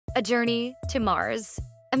A journey to Mars.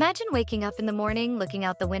 Imagine waking up in the morning, looking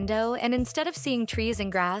out the window, and instead of seeing trees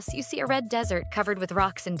and grass, you see a red desert covered with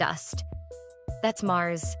rocks and dust. That's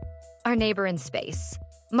Mars, our neighbor in space.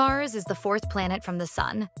 Mars is the fourth planet from the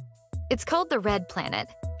Sun. It's called the red planet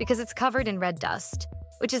because it's covered in red dust,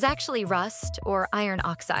 which is actually rust or iron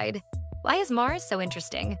oxide. Why is Mars so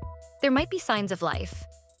interesting? There might be signs of life.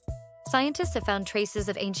 Scientists have found traces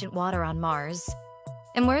of ancient water on Mars.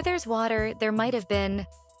 And where there's water, there might have been,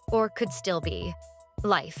 or could still be,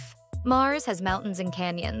 life. Mars has mountains and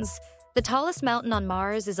canyons. The tallest mountain on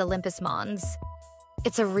Mars is Olympus Mons.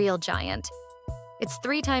 It's a real giant. It's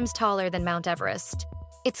 3 times taller than Mount Everest.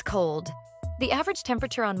 It's cold. The average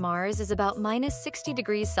temperature on Mars is about -60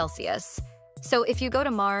 degrees Celsius. So if you go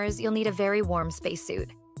to Mars, you'll need a very warm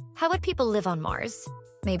spacesuit. How would people live on Mars?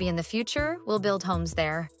 Maybe in the future, we'll build homes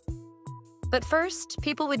there. But first,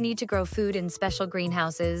 people would need to grow food in special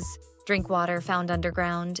greenhouses, drink water found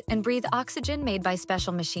underground, and breathe oxygen made by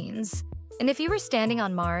special machines. And if you were standing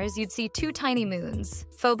on Mars, you'd see 2 tiny moons,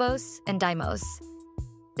 Phobos and Deimos.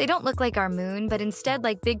 They don't look like our moon, but instead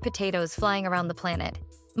like big potatoes flying around the planet.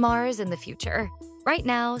 Mars in the future. Right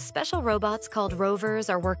now, special robots called rovers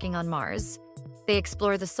are working on Mars. They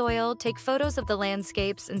explore the soil, take photos of the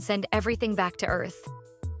landscapes, and send everything back to Earth.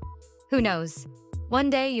 Who knows? One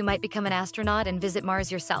day you might become an astronaut and visit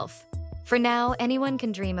Mars yourself. For now, anyone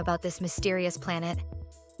can dream about this mysterious planet.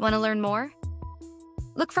 Want to learn more?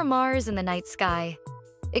 Look for Mars in the night sky.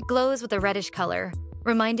 It glows with a reddish color,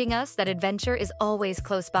 reminding us that adventure is always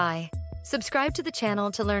close by. Subscribe to the channel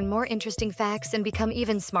to learn more interesting facts and become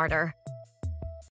even smarter.